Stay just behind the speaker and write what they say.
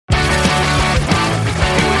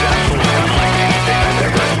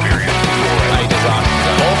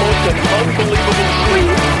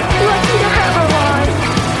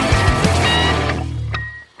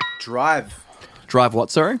Drive. Drive what,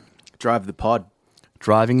 sorry? Drive the pod.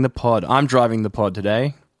 Driving the pod. I'm driving the pod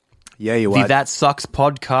today. Yeah, you The are. That Sucks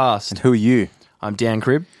podcast. And who are you? I'm Dan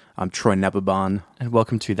Cribb. I'm Troy Nababan. And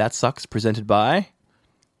welcome to That Sucks, presented by...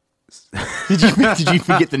 Did you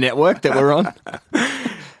forget the network that we're on?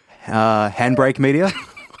 Handbrake Media.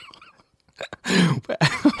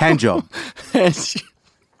 Handjob.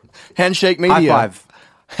 Handshake Media. High five.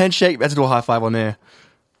 Handshake. Let's do a high five on air.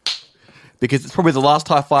 Because it's probably the last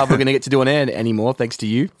high five we're going to get to do on air anymore, thanks to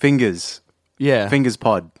you. Fingers. Yeah. Fingers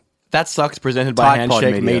pod. That Sucks, presented by Tide Pod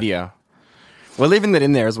Handshake Media. Media. We're leaving that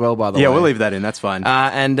in there as well, by the way. Yeah, we'll leave that in. That's fine.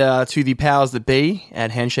 And to the powers that be at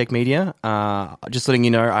Handshake Media, just letting you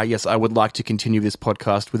know, I would like to continue this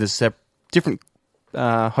podcast with a different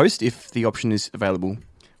host if the option is available.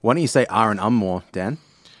 Why don't you say R and more, Dan?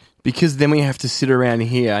 Because then we have to sit around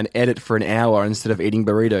here and edit for an hour instead of eating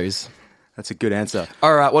burritos. That's a good answer.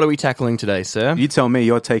 All right, what are we tackling today, sir? You tell me.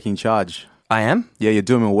 You're taking charge. I am? Yeah, you're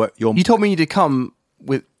doing what you're... You told me to come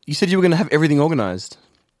with... You said you were going to have everything organised.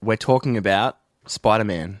 We're talking about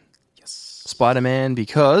Spider-Man. Yes. Spider-Man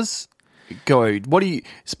because... Go. What do you...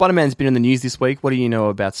 Spider-Man's been in the news this week. What do you know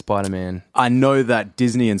about Spider-Man? I know that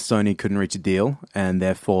Disney and Sony couldn't reach a deal, and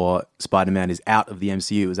therefore Spider-Man is out of the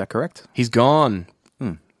MCU. Is that correct? He's gone.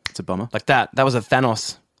 It's a bummer. Like that. That was a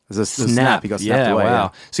Thanos There's a snap. He got snapped away.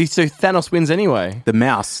 Wow. Yeah. So Thanos wins anyway. The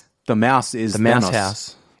mouse is The Mouse Thanos.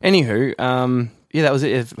 House. Anywho, yeah, that was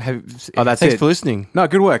it. That's Thanks it. for listening. No,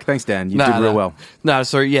 good work. Thanks, Dan. You did real well. No,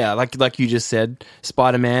 so yeah, like you just said,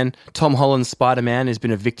 Spider-Man, Tom Holland's Spider-Man has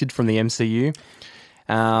been evicted from the MCU.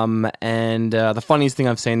 And the funniest thing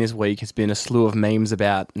I've seen this week has been a slew of memes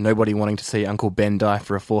about nobody wanting to see Uncle Ben die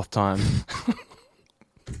for a fourth time.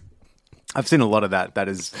 I've seen a lot of that. That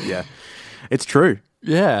is, yeah, it's true.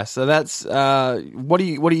 Yeah, so that's what do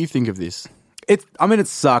you think of this? It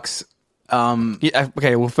sucks. Yeah,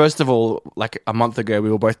 okay, well, first of all, like a month ago, we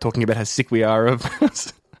were both talking about how sick we are of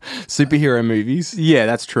superhero movies. Yeah,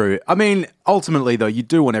 that's true. I mean, ultimately, though, you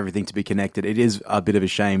do want everything to be connected. It is a bit of a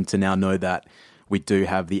shame to now know that we do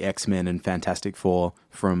have the X-Men and Fantastic Four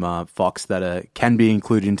from Fox that can be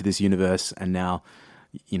included into this universe, and now,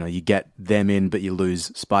 you know, you get them in, but you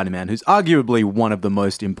lose Spider-Man, who's arguably one of the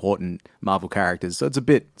most important Marvel characters. So it's a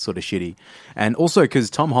bit sort of shitty. And also because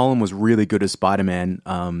Tom Holland was really good as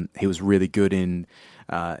Spider-Man. He was really good in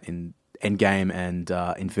Endgame and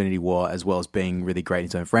Infinity War, as well as being really great in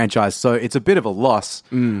his own franchise. So it's a bit of a loss.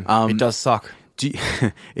 It does suck.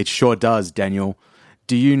 It sure does, Daniel.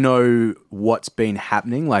 Do you know what's been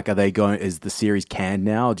happening? Like, is the series canned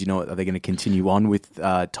now? Do you know, are they going to continue on with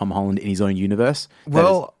Tom Holland in his own universe?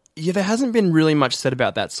 Well, yeah, there hasn't been really much said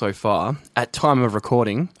about that so far. At time of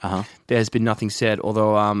recording, there's been nothing said,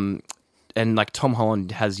 although, and like Tom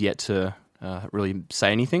Holland has yet to really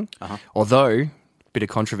say anything. Although, bit of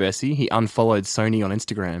controversy, he unfollowed Sony on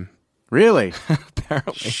Instagram. Really?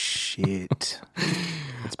 Apparently. Shit.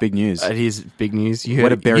 That's big news. It is big news. Way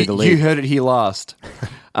to bury the lead. You heard it here last.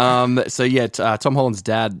 So yeah, Tom Holland's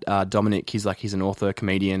dad, Dominic, he's an author,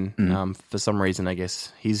 comedian. For some reason, I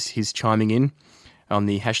guess he's chiming in on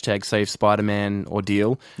the hashtag Save Spider-Man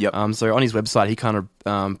ordeal. Yep. So on his website, he kind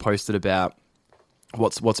of posted about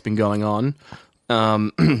what's been going on.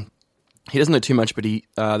 He doesn't know too much, but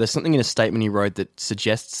there's something in a statement he wrote that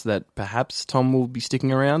suggests that perhaps Tom will be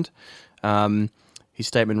sticking around. His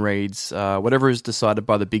statement reads, whatever is decided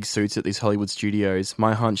by the big suits at these Hollywood studios,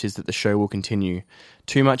 my hunch is that the show will continue.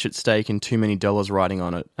 Too much at stake and too many dollars riding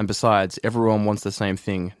on it. And besides, everyone wants the same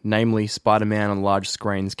thing, namely Spider-Man on large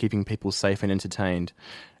screens keeping people safe and entertained.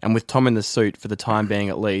 And with Tom in the suit, for the time being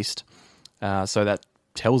at least, so that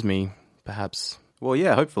tells me perhaps... Well,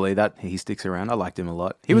 yeah, hopefully that he sticks around. I liked him a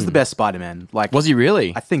lot. He was the best Spider-Man. Like, Was he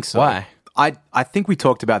really? I think so. Why? I think we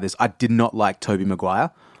talked about this. I did not like Tobey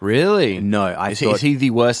Maguire. Really? No, Is he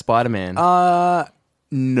the worst Spider-Man?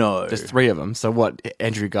 No. There's three of them. So what?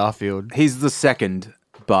 Andrew Garfield. He's the second,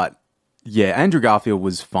 but yeah, Andrew Garfield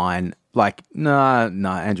was fine. Like, nah,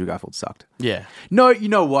 Andrew Garfield sucked. Yeah. No, you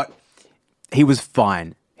know what? He was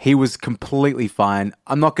fine. He was completely fine.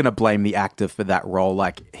 I'm not going to blame the actor for that role.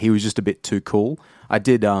 Like, he was just a bit too cool. I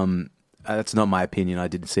did, that's not my opinion. I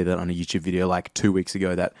did see that on a YouTube video like 2 weeks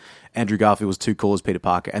ago that Andrew Garfield was too cool as Peter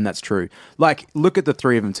Parker, and that's true. Like, look at the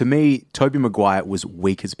three of them. To me, Tobey Maguire was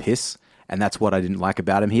weak as piss, and that's what I didn't like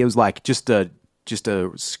about him. He was like just a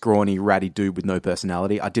scrawny, ratty dude with no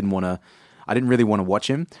personality. I didn't want I didn't really want to watch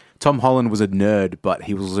him. Tom Holland was a nerd, but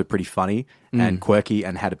he was also pretty funny and quirky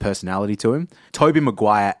and had a personality to him. Tobey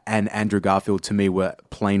Maguire and Andrew Garfield, to me, were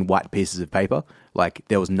plain white pieces of paper. Like,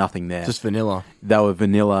 there was nothing there. Just vanilla. They were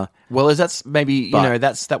vanilla. Well, that's maybe,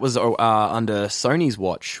 that was under Sony's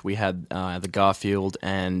watch. We had the Garfield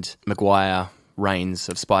and Maguire reigns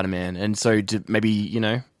of Spider-Man. And so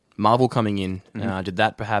maybe, Marvel coming in, did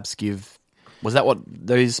that perhaps give... Was that what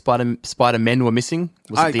those Spider-Men were missing?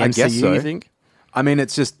 Was it the MCU, guess so. you think? I mean,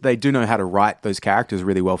 it's just they do know how to write those characters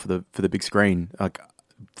really well for the big screen. Like,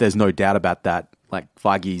 there's no doubt about that. Like,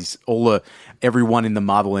 Feige's everyone in the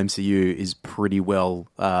Marvel MCU is pretty well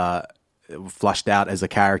flushed out as a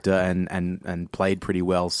character and played pretty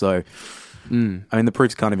well. So, I mean, the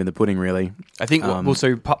proof's kind of in the pudding, really. I think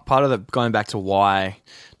also part of going back to why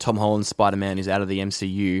Tom Holland's Spider-Man is out of the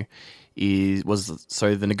MCU was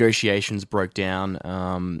so the negotiations broke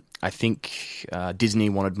down. I think Disney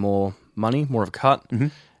wanted more money, more of a cut,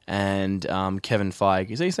 and Kevin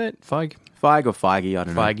Feige, is that you say it? Feige or Feige, I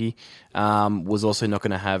don't know. Feige was also not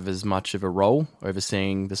going to have as much of a role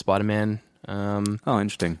overseeing the Spider-Man.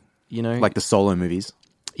 Interesting. Like the solo movies.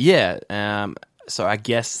 Yeah. So I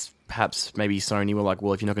guess perhaps maybe Sony were like,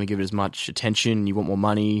 well, if you're not going to give it as much attention, you want more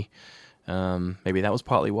money. Maybe that was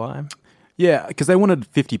partly why. Yeah, because they wanted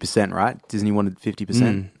 50%, right? Disney wanted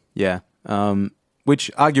 50%. Yeah.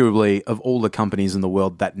 Which arguably, of all the companies in the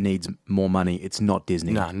world that needs more money, it's not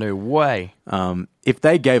Disney. Nah, no way. If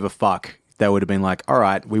they gave a fuck, they would have been like, all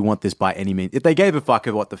right, we want this by any means. If they gave a fuck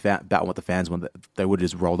about what the fans want, they would have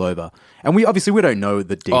just rolled over. And we don't know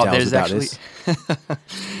the details about this.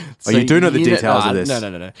 So you do know the details of this.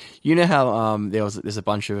 No. You know how there's a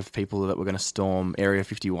bunch of people that were going to storm Area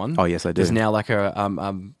 51? Oh, yes, I do. There's now like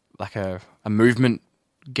a movement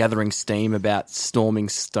gathering steam about storming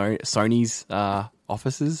Sony's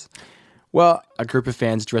offices. Well, a group of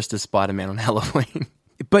fans dressed as Spider-Man on Halloween.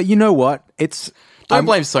 But you know what? Don't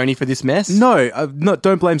blame Sony for this mess. No,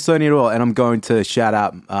 don't blame Sony at all. And I'm going to shout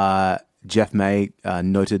out Jeff May,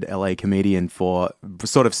 noted LA comedian, for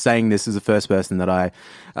sort of saying this as the first person that I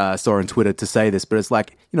saw on Twitter to say this. But it's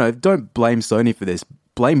like, don't blame Sony for this.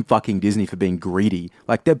 Blame fucking Disney for being greedy.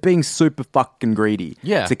 Like, they're being super fucking greedy.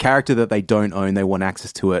 Yeah. It's a character that they don't own. They want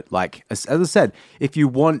access to it. Like, as I said, if you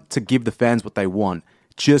want to give the fans what they want,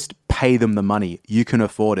 just pay them the money. You can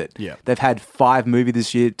afford it. Yeah. They've had 5 movies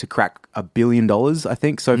this year to crack $1 billion, I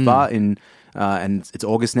think, so far, and it's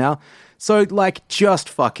August now. So, like, just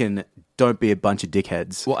fucking don't be a bunch of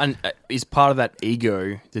dickheads. Well, and is part of that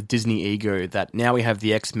ego, the Disney ego, that now we have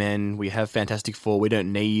the X-Men, we have Fantastic Four, we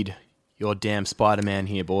don't need your damn Spider-Man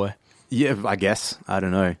here, boy. Yeah, I guess. I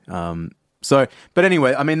don't know. But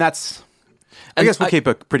anyway, I mean, I guess we'll keep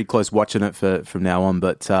a pretty close watch on it from now on,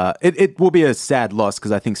 but it will be a sad loss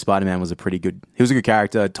because I think Spider-Man was he was a good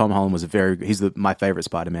character. Tom Holland was he's my favorite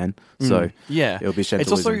Spider-Man, so yeah, it'll be a shame it's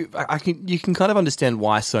to lose also, him. you can kind of understand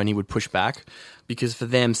why Sony would push back, because for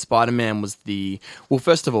them, Spider-Man was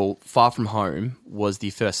first of all, Far From Home was the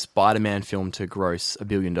first Spider-Man film to gross $1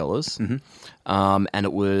 billion, and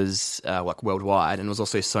it was like worldwide, and it was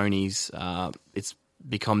also Sony's, it's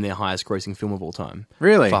become their highest grossing film of all time.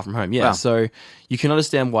 Really? Far From Home, yeah. Wow. So you can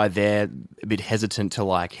understand why they're a bit hesitant to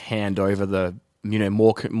like hand over the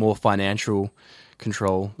more financial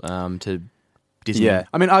control to Disney. Yeah,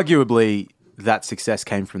 I mean, arguably that success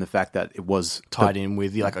came from the fact that it was tied in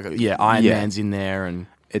with Iron Man's in there, and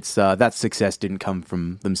it's that success didn't come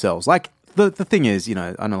from themselves. Like the thing is,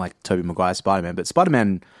 I don't like Tobey Maguire's Spider-Man, but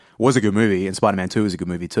Spider-Man was a good movie, and Spider-Man 2 was a good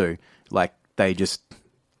movie too. Like they just.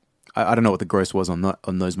 I don't know what the gross was on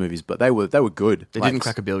those movies, but they were good. They didn't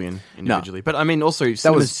crack $1 billion individually. No. But I mean, also,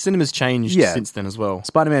 cinema's changed since then as well.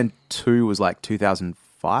 Spider-Man 2 was like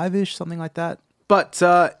 2005-ish, something like that. But,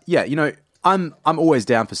 I'm always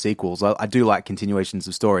down for sequels. I do like continuations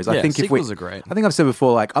of stories. I think sequels are great. I think I've said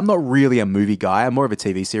before, like, I'm not really a movie guy. I'm more of a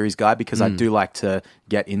TV series guy because I do like to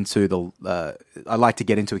get into I like to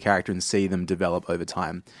get into a character and see them develop over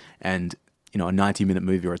time. And a 90-minute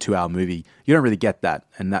movie or a 2-hour movie, you don't really get that.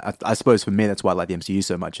 And that, I suppose for me, that's why I like the MCU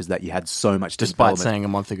so much, is that you had so much Despite saying a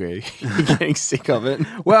month ago, you're getting sick of it.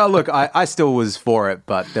 Well, look, I still was for it,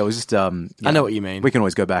 but there was just... I know what you mean. We can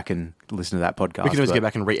always go back and listen to that podcast. We can always go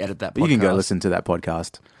back and re-edit that podcast. You can go listen to that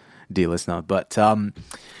podcast, dear listener. But,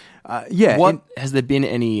 has there been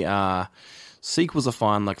any... sequels are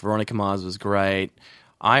fine, like Veronica Mars was great.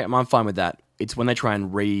 I'm fine with that. It's when they try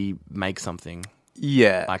and remake something.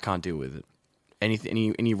 Yeah. I can't deal with it.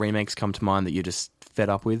 Any remakes come to mind that you're just fed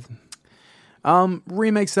up with?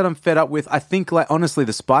 Remakes that I'm fed up with, I think, like, honestly,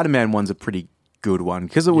 the Spider-Man one's a pretty good one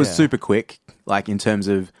because it was super quick, like in terms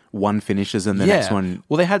of one finishes and the next one.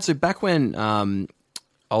 Well, they had back when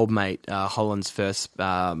old mate Holland's first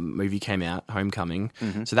movie came out, Homecoming.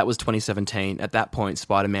 So that was 2017. At that point,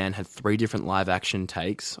 Spider-Man had 3 different live-action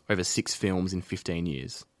takes over 6 films in 15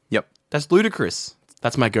 years. Yep. That's ludicrous.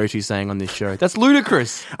 That's my go-to saying on this show. That's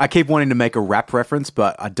ludicrous. I keep wanting to make a rap reference,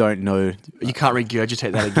 but I don't know. You can't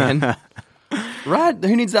regurgitate that again. Right?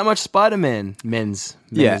 Who needs that much Spider-Man? Men's.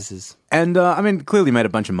 Yeah. And, I mean, clearly made a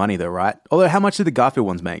bunch of money, though, right? Although, how much did the Garfield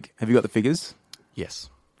ones make? Have you got the figures? Yes.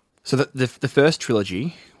 So the first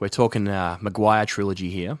trilogy, we're talking Maguire trilogy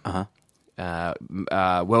here.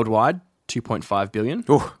 Worldwide, $2.5 billion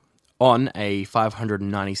Ooh. on a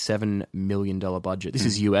 $597 million budget. This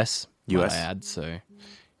is US, might I add. So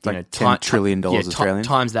Like $10 trillion Australian?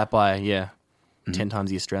 Times that by 10 times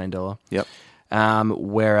the Australian dollar. Yep.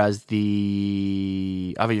 Whereas Garfield,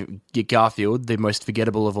 the most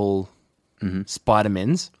forgettable of all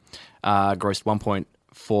Spider-Mans, grossed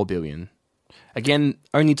 $1.4 billion. Again,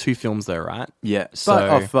 only 2 films though, right? Yeah. So but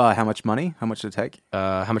off how much money? How much did it take?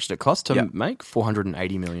 how much did it cost to make?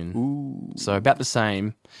 $480 million. Ooh. So about the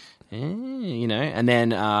same, And then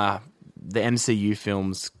the MCU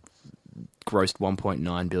films grossed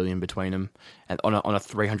 $1.9 billion between them, and on a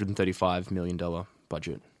 $335 million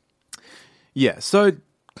budget. Yeah. So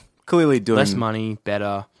clearly doing Less money,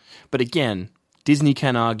 better. But again, Disney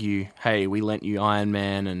can argue, hey, we lent you Iron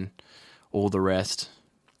Man and all the rest.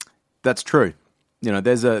 That's true.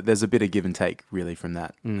 There's a bit of give and take really from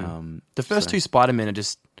that. The first 2 Spider-Men are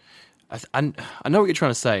just... I know what you're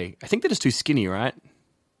trying to say. I think they're just too skinny, right?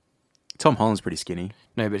 Tom Holland's pretty skinny.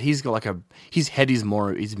 No, but he's got his head is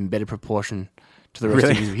in better proportion to the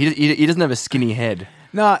rest of his... He doesn't have a skinny head.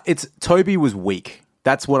 No, Toby was weak.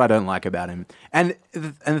 That's what I don't like about him. And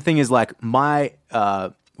the thing is, like, where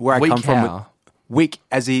I Weak come from, how? weak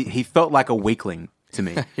as he felt like a weakling to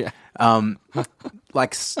me. Yeah.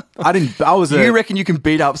 Like I was. You reckon you can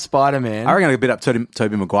beat up Spider-Man? I reckon I could beat up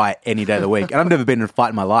Tobey Maguire any day of the week, and I've never been in a fight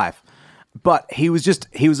in my life. But he was a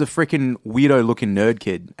freaking weirdo looking nerd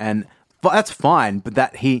kid, and that's fine. But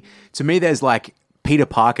to me, there's like Peter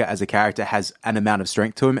Parker as a character has an amount of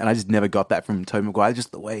strength to him, and I just never got that from Tobey Maguire.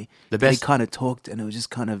 Just the way he kind of talked, and it was just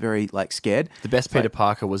kind of very like scared. The best Peter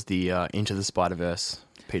Parker was the Into the Spider-Verse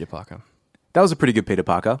Peter Parker. That was a pretty good Peter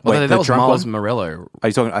Parker. Wait, that was Miles one? Morello. Are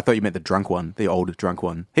you talking? I thought you meant the drunk one, the old drunk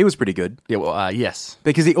one. He was pretty good. Yeah, well, yes.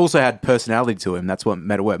 Because he also had personality to him. That's what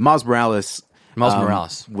made it work. Miles Morales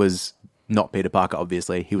was not Peter Parker,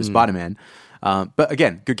 obviously. He was Spider-Man. But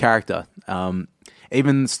again, good character.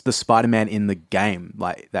 Even the Spider-Man in the game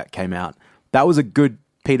that came out, that was a good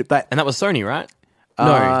Peter... And that was Sony, right?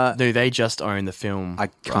 No, they just own the film. I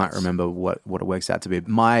can't remember what it works out to be.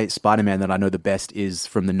 My Spider-Man that I know the best is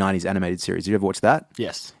from the 90s animated series. Did you ever watch that?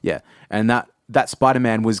 Yes. Yeah. And that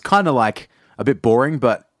Spider-Man was kind of like a bit boring,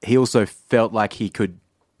 but he also felt like he could...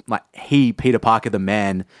 Peter Parker, the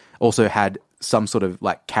man, also had some sort of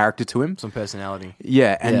like character to him. Some personality.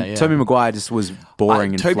 Yeah, and Tobey Maguire just was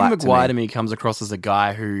boring and Tobey flat Maguire to me comes across as a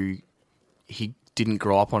guy who he didn't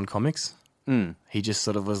grow up on comics. He just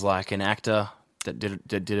sort of was like an actor that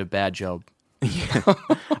did a bad job.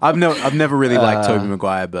 I've never really liked Tobey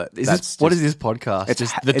Maguire, but what is this podcast? It's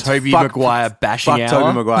just the it's Tobey Maguire bashing fuck hour?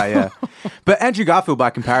 Tobey Maguire, yeah. But Andrew Garfield,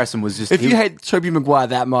 by comparison, was just... If you hate Tobey Maguire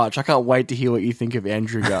that much, I can't wait to hear what you think of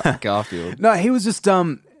Andrew Garfield. No, he was just...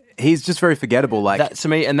 he's just very forgettable. Like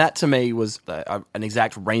that to me was an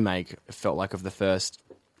exact remake. It felt like of the first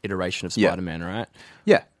iteration of Spider-Man, right?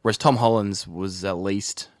 Yeah. Whereas Tom Holland's was at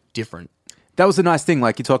least different. That was a nice thing.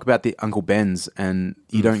 Like you talk about the Uncle Ben's, and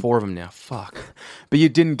you don't 4 of them now. Fuck. But you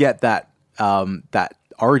didn't get that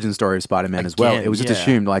origin story of Spider-Man as well. It was just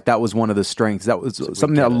assumed like that was one of the strengths. That was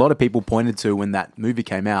something that a lot of people pointed to when that movie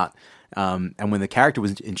came out. And when the character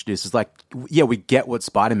was introduced, it's like, yeah, we get what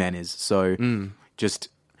Spider-Man is. So just.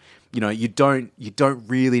 You don't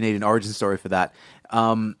really need an origin story for that.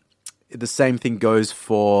 The same thing goes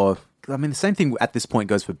for... I mean, the same thing at this point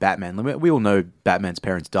goes for Batman. We all know Batman's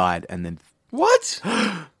parents died, and then... What?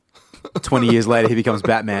 20 years later, he becomes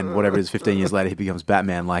Batman. Whatever it is, 15 years later, he becomes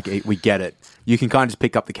Batman. Like, we get it. You can kind of just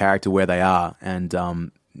pick up the character where they are, and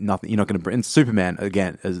nothing. You're not going to... And Superman,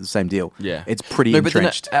 again, is the same deal. Yeah. It's pretty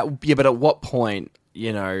entrenched. But at what point,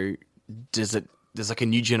 does it... There's like a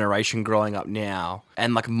new generation growing up now,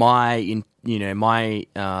 and like my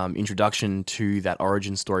introduction to that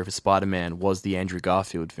origin story for Spider-Man was the Andrew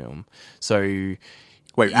Garfield film. So,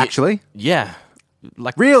 wait, actually, yeah,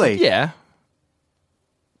 like really, yeah.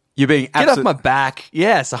 You're being get off my back.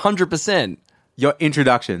 Yes, 100%. Your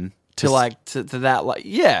introduction to that, like,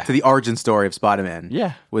 yeah, to the origin story of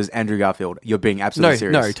Spider-Man, was Andrew Garfield. You're being absolutely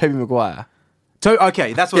serious. No, Tobey Maguire.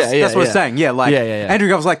 Okay, that's what I was saying. Yeah, like Andrew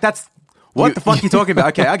Garfield's like that's. What the fuck are you talking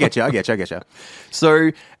about? Okay, I get you.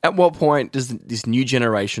 So, at what point does this new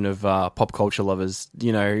generation of pop culture lovers,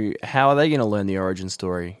 how are they going to learn the origin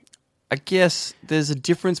story? I guess there's a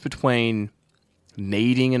difference between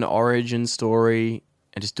needing an origin story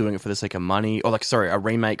and just doing it for the sake of money, or a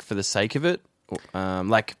remake for the sake of it.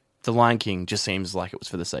 Like The Lion King just seems like it was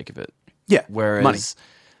for the sake of it. Yeah, Whereas money.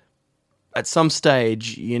 at some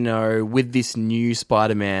stage, with this new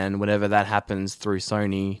Spider-Man, whenever that happens through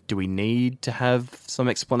Sony, do we need to have some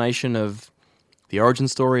explanation of the origin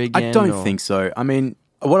story again? I don't think so. I mean,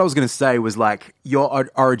 what I was going to say was like your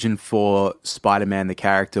origin for Spider-Man, the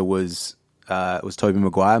character was Tobey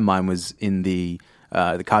Maguire. Mine was in the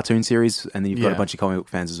cartoon series, and then you've got a bunch of comic book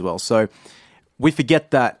fans as well. So we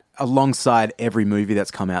forget that alongside every movie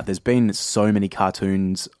that's come out, there's been so many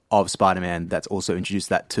cartoons of Spider-Man that's also introduced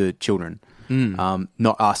that to children.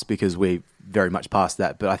 Not us, because we're very much past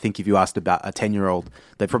that, but I think if you asked about a 10-year-old,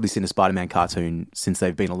 they've probably seen a Spider-Man cartoon since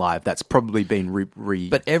they've been alive. That's probably been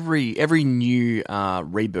But every new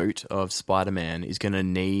reboot of Spider-Man is going to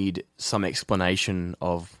need some explanation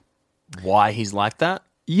of why he's like that.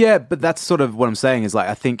 Yeah, but that's sort of what I'm saying is like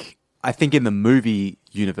I think in the movie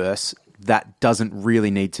universe that doesn't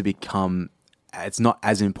really need to become. It's not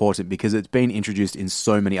as important because it's been introduced in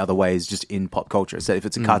so many other ways just in pop culture. So if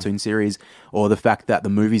it's a cartoon series or the fact that the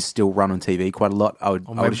movies still run on TV quite a lot, I would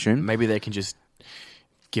assume. Maybe they can just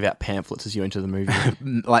give out pamphlets as you enter the movie.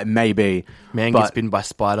 Like maybe. Man gets bitten by a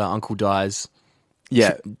spider, uncle dies.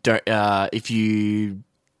 Yeah. If you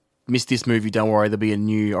miss this movie, don't worry, there'll be a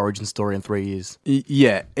new origin story in 3 years.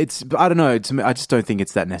 Yeah, I don't know. To me, I just don't think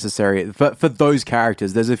it's that necessary. For those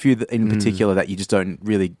characters, there's a few in particular that you just don't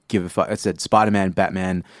really give a fuck. I said Spider-Man,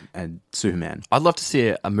 Batman, and Superman. I'd love to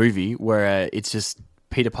see a movie where it's just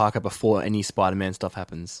Peter Parker before any Spider-Man stuff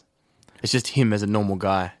happens. It's just him as a normal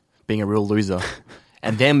guy being a real loser.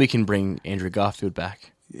 And then we can bring Andrew Garfield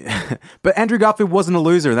back. Yeah. But Andrew Garfield wasn't a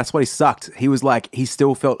loser, and that's what he sucked. He was like, he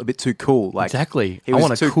still felt a bit too cool. Like exactly. I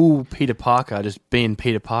want a cool Peter Parker just being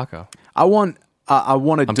Peter Parker. I want to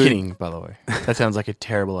I'm kidding, by the way. That sounds like a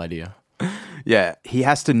terrible idea. Yeah, he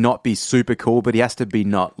has to not be super cool, but he has to be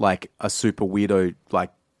not like a super weirdo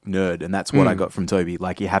like nerd, and that's what I got from Toby.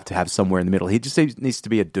 Like you have to have somewhere in the middle. He just needs to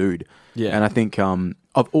be a dude. Yeah. And I think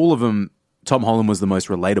of all of them, Tom Holland was the most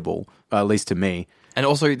relatable, at least to me. And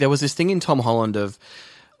also, there was this thing in Tom Holland of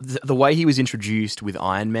the way he was introduced with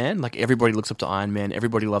Iron Man. Like everybody looks up to Iron Man,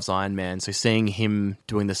 everybody loves Iron Man. So seeing him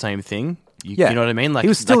doing the same thing, you know what I mean? Like he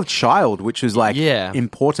was still a child, which was like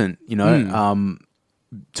important.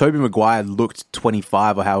 Tobey Maguire looked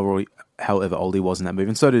 25 or however old he was in that movie,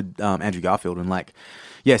 and so did Andrew Garfield. And like,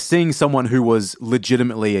 yeah, seeing someone who was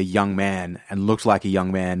legitimately a young man and looked like a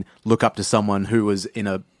young man look up to someone who was in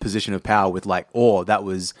a position of power with like awe, that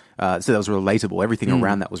was that was relatable. Everything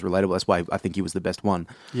around that was relatable. That's why I think he was the best one.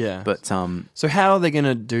 Yeah. But so how are they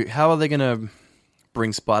gonna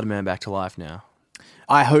bring Spider-Man back to life now?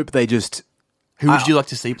 I hope they just. Who would you like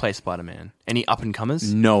to see play Spider-Man? Any up and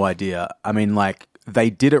comers? No idea. I mean, like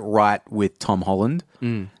they did it right with Tom Holland.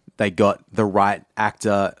 They got the right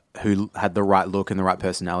actor who had the right look and the right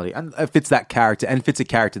personality, and it fits that character, and fits a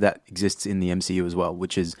character that exists in the MCU as well,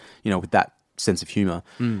 which is, with that sense of humor.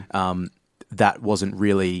 That wasn't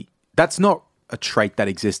really. That's not a trait that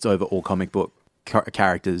exists over all comic book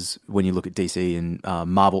characters when you look at DC and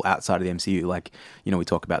Marvel outside of the MCU. Like, we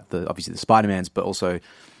talk about obviously the Spider-Mans, but also,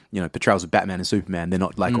 portrayals of Batman and Superman. They're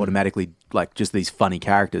not like automatically like just these funny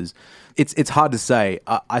characters. It's hard to say.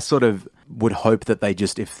 I sort of would hope that they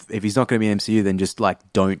just, if he's not going to be in MCU, then just like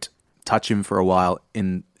don't touch him for a while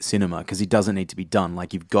in cinema, because he doesn't need to be done.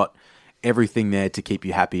 Like you've got everything there to keep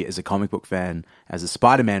you happy as a comic book fan, as a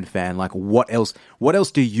Spider-Man fan. Like what else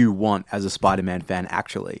do you want as a Spider-Man fan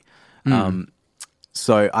actually?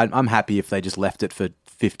 So I'm happy if they just left it for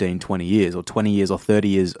 15, 20 years or 20 years or 30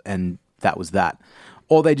 years and that was that.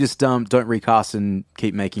 Or they just don't recast and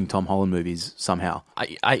keep making Tom Holland movies somehow.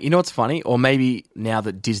 You know what's funny? Or maybe now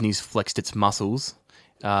that Disney's flexed its muscles,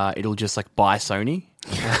 it'll just like buy Sony.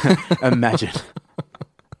 Imagine.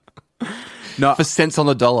 No, for cents on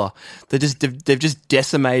the dollar. They've just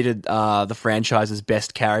decimated the franchise's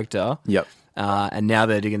best character. Yep. And now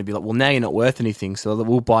they're going to be like, well, now you're not worth anything, so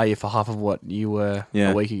we'll buy you for half of what you were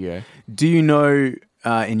a week ago. Do you know,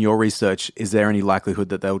 in your research, is there any likelihood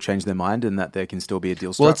that they'll change their mind and that there can still be a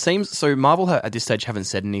deal struck? Well, it seems so. Marvel at this stage haven't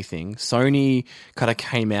said anything. Sony kind of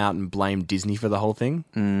came out and blamed Disney for the whole thing,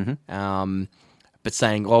 but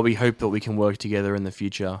saying, "Oh, we hope that we can work together in the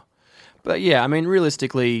future." But yeah, I mean,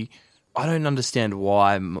 realistically, I don't understand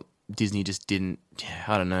why Disney just didn't.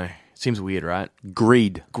 I don't know. Seems weird, right?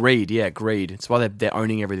 Greed. Greed. It's why they're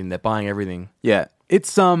owning everything. They're buying everything. Yeah.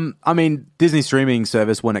 It's, I mean, Disney streaming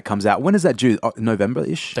service, when it comes out, when is that due?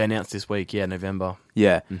 November-ish? They announced this week, November.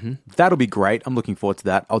 Yeah. That'll be great. I'm looking forward to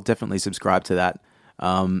that. I'll definitely subscribe to that.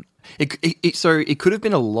 So it could have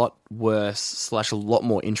been a lot worse / a lot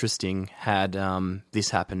more interesting had this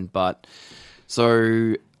happened. But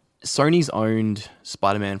so Sony's owned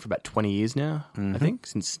Spider-Man for about 20 years now, I think,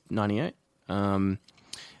 since 98.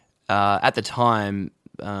 At the time,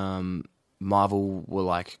 Marvel were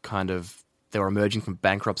like they were emerging from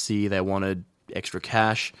bankruptcy. They wanted extra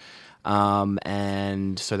cash.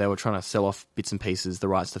 And so they were trying to sell off bits and pieces, the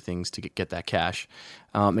rights to things to get that cash.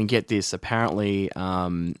 And get this, apparently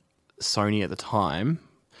Sony at the time,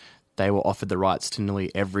 they were offered the rights to nearly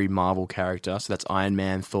every Marvel character. So that's Iron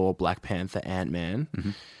Man, Thor, Black Panther, Ant-Man.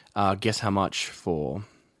 Guess how much for?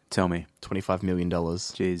 Tell me. $25 million.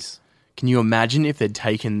 Jeez. Can you imagine if they'd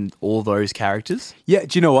taken all those characters? Yeah,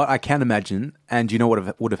 do you know what? I can imagine. And do you know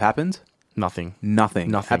what would have happened? Nothing.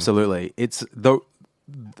 Nothing. Absolutely. It's the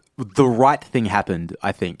right thing happened,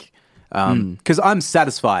 I think. Because I'm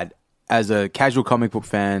satisfied as a casual comic book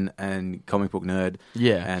fan and comic book nerd.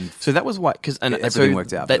 Yeah. And so that was why, everything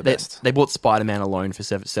worked out for the best. They bought Spider-Man alone for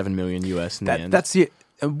 $7 million US in the end. That's it.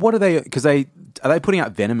 And what are they? Because are they putting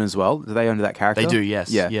out Venom as well? Do they own that character? They do,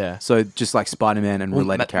 yes. Yeah. So just like Spider-Man and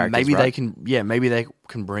related characters. Maybe right? they can. Yeah, maybe they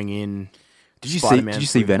can bring in. Did you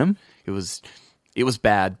see Venom? It was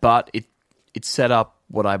bad, but it set up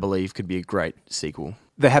what I believe could be a great sequel.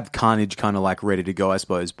 They have Carnage kind of like ready to go, I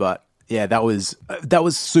suppose. But yeah, that was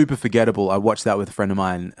super forgettable. I watched that with a friend of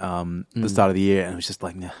mine the start of the year, and it was just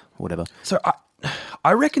like, nah, whatever. So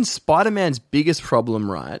I reckon Spider-Man's biggest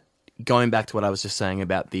problem, right? Going back to what I was just saying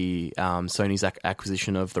about the Sony's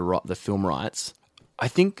acquisition of the film rights, I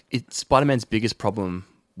think Spider-Man's biggest problem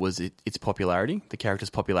was its popularity, the character's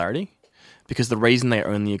popularity. Because the reason they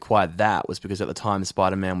only acquired that was because at the time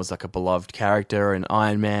Spider-Man was like a beloved character, and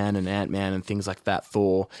Iron Man and Ant-Man and things like that,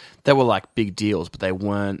 Thor, they were like big deals, but they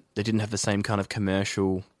didn't have the same kind of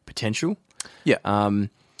commercial potential. Yeah.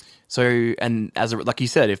 So, and like you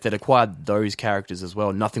said, if they'd acquired those characters as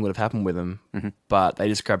well, nothing would have happened with them. But they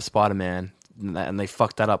just grabbed Spider-Man, and they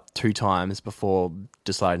fucked that up 2 times before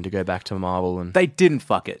deciding to go back to Marvel. And they didn't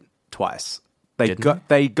fuck it twice. They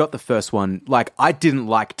got the first one. Like, I didn't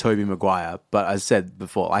like Tobey Maguire, but as I said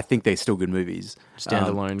before, I think they're still good movies.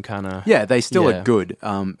 Standalone kind of. Yeah, they still are good.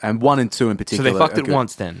 And 1 and 2 in particular. So they fucked it good.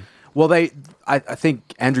 Once then. Well, I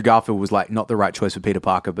think Andrew Garfield was like not the right choice for Peter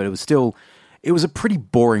Parker, but it was a pretty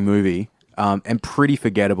boring movie and pretty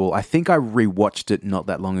forgettable. I think I rewatched it not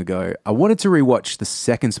that long ago. I wanted to rewatch the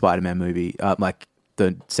second Spider-Man movie, like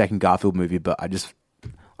the second Garfield movie, but I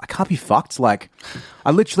can't be fucked. Like, I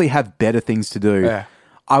literally have better things to do. Yeah.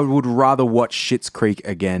 I would rather watch Schitt's Creek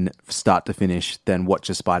again, start to finish, than watch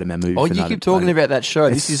a Spider-Man movie. Oh, you keep talking about that show.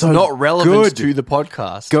 This is so not relevant to the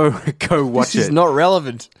podcast. Go watch it. This is not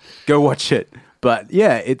relevant. Go watch it. But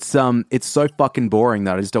yeah, it's so fucking boring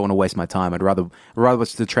that I just don't want to waste my time. I'd rather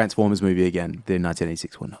watch the Transformers movie again. The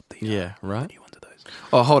 1986 one, not the right. New ones of those.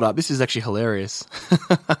 Oh, hold up. This is actually hilarious.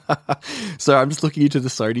 So I'm just looking into the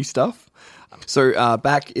Sony stuff. So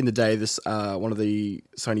back in the day, this one of the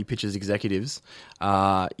Sony Pictures executives,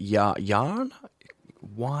 Yarn,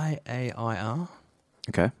 Y-A-I-R.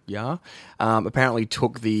 Okay. Yeah. Apparently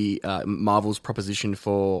took the Marvel's proposition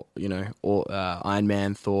for, Iron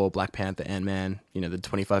Man, Thor, Black Panther, Ant-Man, the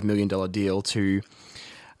 $25 million deal to,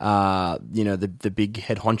 the big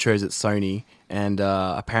head honchos at Sony. And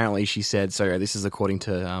apparently she said, so this is according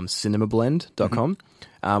to cinemablend.com,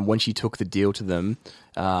 when she took the deal to them,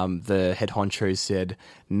 the head honchos said,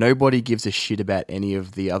 nobody gives a shit about any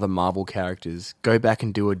of the other Marvel characters. Go back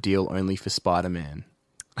and do a deal only for Spider-Man.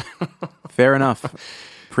 Fair enough.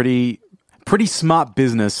 Pretty smart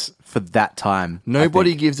business for that time.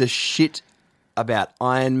 Nobody gives a shit about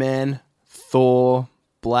Iron Man, Thor,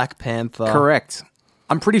 Black Panther. Correct.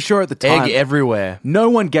 I'm pretty sure at the time, egg everywhere. No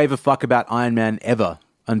one gave a fuck about Iron Man ever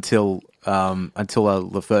until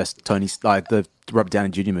the first the Robert Downey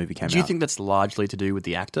Jr. movie came out. Do you think that's largely to do with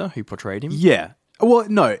the actor who portrayed him? Yeah. Well,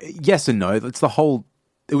 no. Yes and no. It's the whole.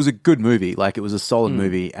 It was a good movie. Like, it was a solid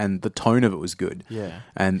movie, and the tone of it was good. Yeah.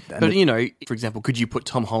 And but for example, could you put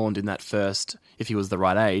Tom Holland in that first, if he was the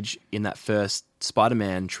right age, in that first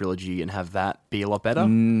Spider-Man trilogy and have that be a lot better?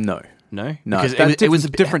 No. No? No. Because it was a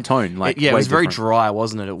different tone. Like, it was very different. dry,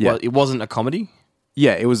 wasn't it? It wasn't a comedy.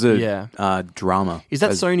 Yeah, it was a Yeah. drama. Is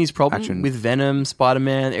that As Sony's problem action. with Venom,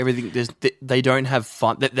 Spider-Man, everything? They don't have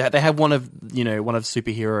fun. They have one of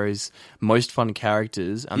superheroes' most fun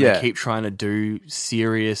characters, and Yeah. they keep trying to do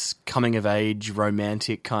serious coming of age,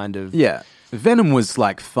 romantic kind of. Yeah. Venom was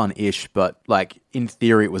like fun-ish, but like in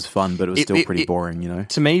theory it was fun, but it was still pretty boring, you know?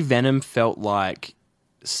 To me, Venom felt like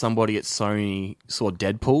somebody at Sony saw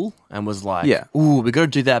Deadpool and was like, Yeah. "Ooh, we got to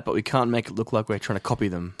do that, but we can't make it look like we're trying to copy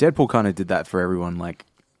them." Deadpool kind of did that for everyone. Like,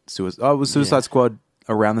 was Suicide Squad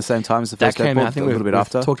around the same time as the That first came Deadpool? out. I think a little bit we've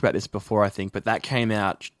after. talked about this before. I think, but that came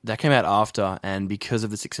out. After, and because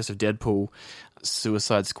of the success of Deadpool,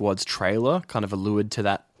 Suicide Squad's trailer kind of allured to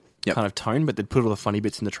that Yep. kind of tone. But they'd put all the funny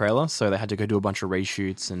bits in the trailer, so they had to go do a bunch of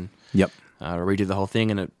reshoots and Yep. redo the whole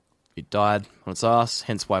thing, and it died on its ass.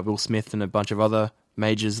 Hence why Will Smith and a bunch of other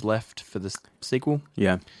majors left for the sequel.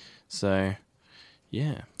 Yeah. So,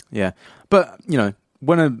 yeah. Yeah. But, you know,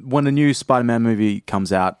 when a new Spider-Man movie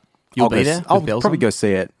comes out, You'll be there with I'll bells probably on? go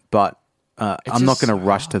see it, but I'm not just- going to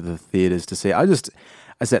rush to the theaters to see it.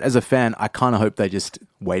 I said, as a fan, I kind of hope they just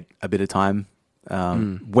wait a bit of time.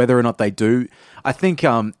 Whether or not they do, I think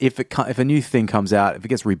if a new thing comes out, if it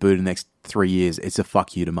gets rebooted in the next 3 years, it's a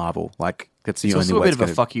fuck you to Marvel. Like that's the It's only also a way bit it's of a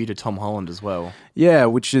gonna- fuck you to Tom Holland as well. Yeah,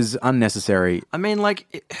 which is unnecessary. I mean,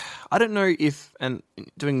 like, I don't know if, and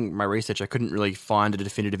doing my research, I couldn't really find a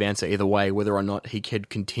definitive answer either way, whether or not he could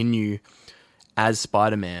continue as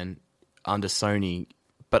Spider-Man under Sony.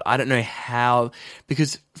 But I don't know how,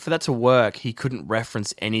 because for that to work, he couldn't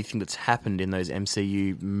reference anything that's happened in those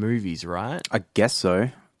MCU movies, right? I guess so.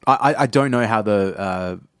 I don't know how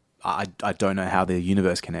the I don't know how the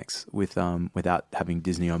universe connects with without having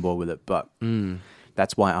Disney on board with it, but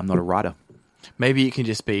that's why I'm not a writer. Maybe it can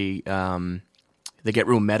just be they get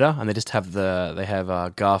real meta and they just have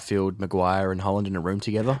Garfield, Maguire, and Holland in a room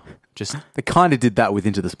together. Just They kind of did that with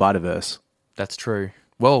Into the Spider-Verse. that's true.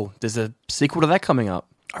 Well, there's a sequel to that coming up.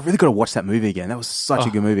 I really got to watch that movie again. That was such a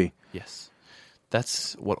good movie. Yes,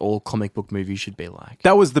 that's what all comic book movies should be like.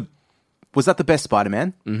 Was that the best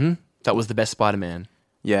Spider-Man? That was the best Spider-Man.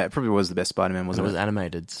 Yeah, it probably was the best Spider-Man, It wasn't was it?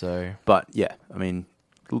 animated, so But yeah, I mean,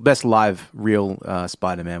 the best live real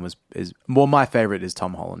Spider-Man my favorite is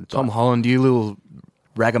Tom Holland. but- Tom Holland, you little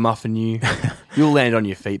ragamuffin, you'll land on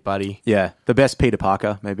your feet, buddy. Yeah, the best Peter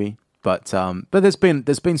Parker, maybe. But there's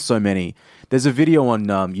been so many. There's a video on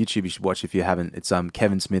YouTube you should watch if you haven't. It's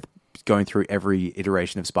Kevin Smith going through every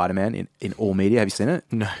iteration of Spider-Man in all media. Have you seen it?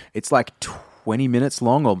 No. It's like 20 minutes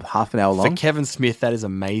long or half an hour For long. Kevin Smith, that is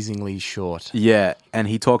amazingly short. Yeah, and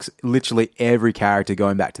he talks literally every character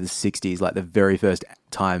going back to the 60s, like the very first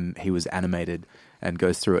time he was animated, and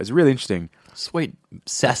goes through it. It's really interesting. Sweet,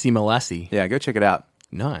 sassy molassie. Yeah, go check it out.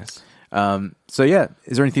 Nice. So yeah,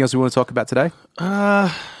 is there anything else we want to talk about today?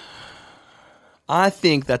 I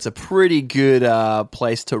think that's a pretty good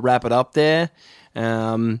place to wrap it up there.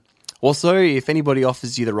 Also, if anybody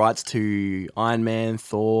offers you the rights to Iron Man,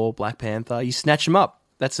 Thor, Black Panther, you snatch them up.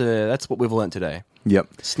 That's what we've learned today. Yep.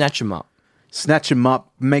 Snatch them up. Snatch him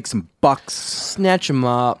up, make some bucks. Snatch them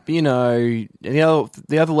up. You know, the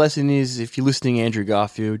other lesson is if you're listening, Andrew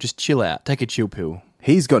Garfield, just chill out. Take a chill pill.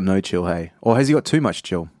 He's got no chill, hey? Or has he got too much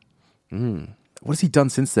chill? What has he done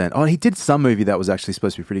since then? Oh, he did some movie that was actually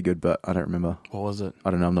supposed to be pretty good, but I don't remember. What was it? I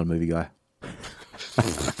don't know. I'm not a movie guy.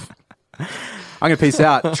 I'm going to peace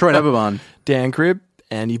out. Troy Neverman. Dan Cribb,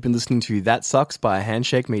 and you've been listening to That Sucks by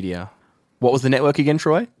Handshake Media. What was the network again,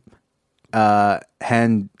 Troy?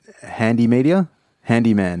 Handy Media?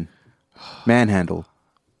 Handyman. Manhandle.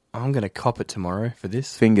 I'm going to cop it tomorrow for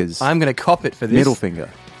this. Fingers. I'm going to cop it for this. Middle finger.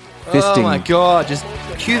 Fisting. Oh my god, just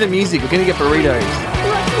cue the music. We're going to get burritos.